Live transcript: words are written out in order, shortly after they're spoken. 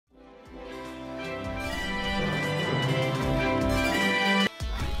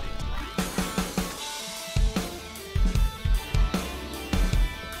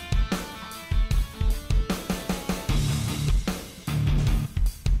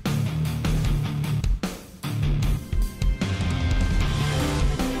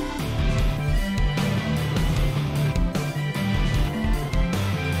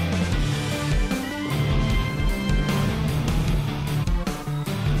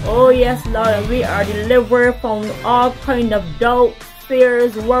Oh yes, Lord, we are delivered from all kind of doubt,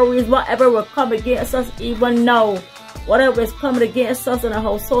 fears, worries, whatever will come against us even now. Whatever is coming against us in our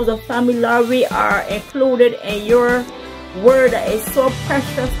households and family, Lord, we are included in your word that is so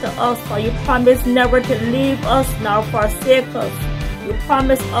precious to us. For you promise never to leave us nor forsake us. You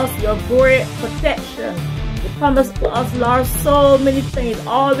promise us your great protection. You promise us, Lord, so many things.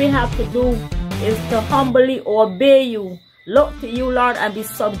 All we have to do is to humbly obey you. Look to you, Lord, and be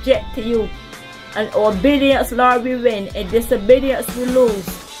subject to you. And obedience, Lord, we win. And disobedience, we lose.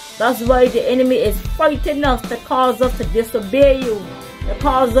 That's why the enemy is fighting us to cause us to disobey you. To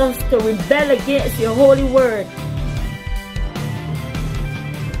cause us to rebel against your holy word.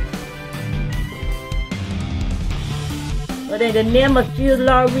 But in the name of Jesus,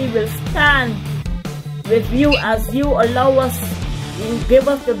 Lord, we will stand with you as you allow us. You give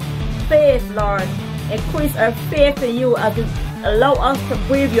us the faith, Lord. Increase our faith in you as you allow us to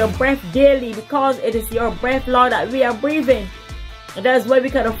breathe your breath daily, because it is your breath, Lord, that we are breathing. And that's why we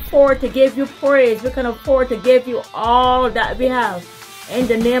can afford to give you praise. We can afford to give you all that we have. In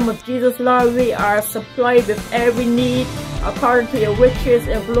the name of Jesus, Lord, we are supplied with every need according to your riches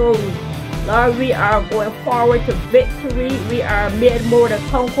and glory. Lord, we are going forward to victory. We are made more than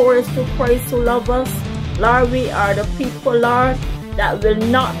conquerors through Christ who love us. Lord, we are the people, Lord, that will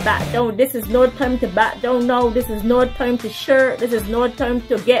not back down. This is no time to back down now. This is no time to shirk. This is no time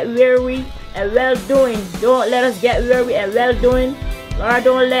to get weary and well-doing. Don't let us get weary and well-doing. Lord,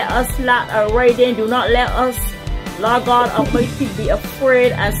 don't let us slack or riding. Do not let us, Lord God Almighty, be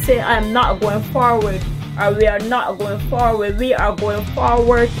afraid and say, I am not going forward. Or we are not going forward. We are going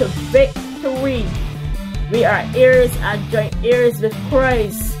forward to victory. We are heirs and joint heirs with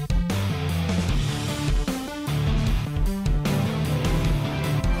Christ.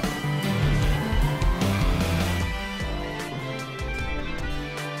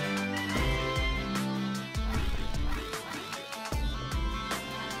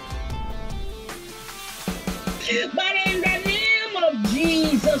 But in the name of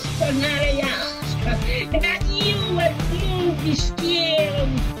Jesus, tonight I ask that you would move the scales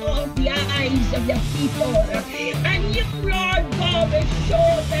of the eyes of the people, and you, Lord God, will show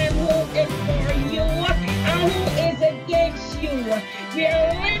them who is for you and who is against you. We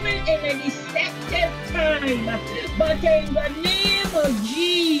are living in a deceptive time, but in the name of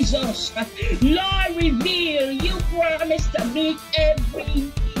Jesus, Lord, reveal. You promise to meet every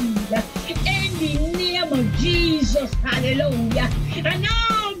need. In the name of Jesus, hallelujah. And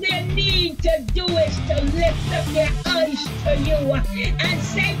all they need to do is to lift up their eyes to you and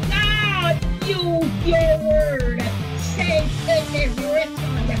say, God, your word. Say it is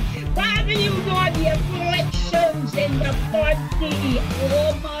written. Father, you know the afflictions in the body.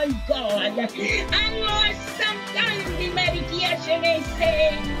 Oh my God. And Lord, sometimes the medication is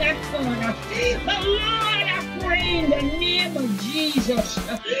saying nothing. But Lord, I pray in the name of Jesus,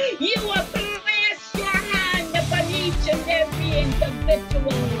 you will bless your hand upon each and every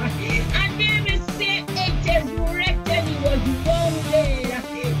individual. And they will say it is written, he was wounded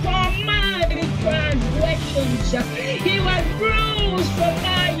for my transgressions. He was bruised for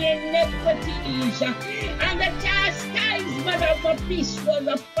my iniquities. And the chastisement of the peace was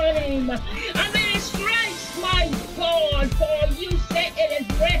upon him. And it is Christ, my God, for you say it is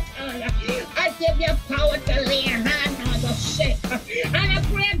written, I give you power to lay a hand on the sick. And I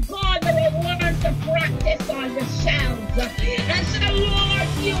pray, God, that they want to practice on themselves. And so, Lord,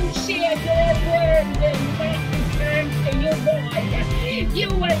 you say your word will not return to you, void. You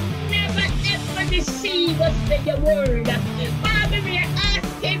will never ever deceive us with your word. Father, we are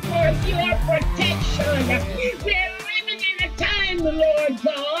asking for your protection. We are living in a time, Lord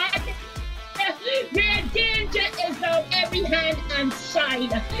God, where danger is on every hand and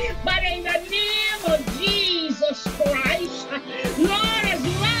side. But in the name of Jesus Christ, Lord, as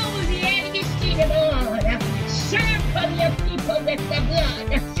long as the enemy see the blood, circle your people with the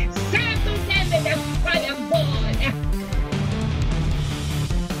blood.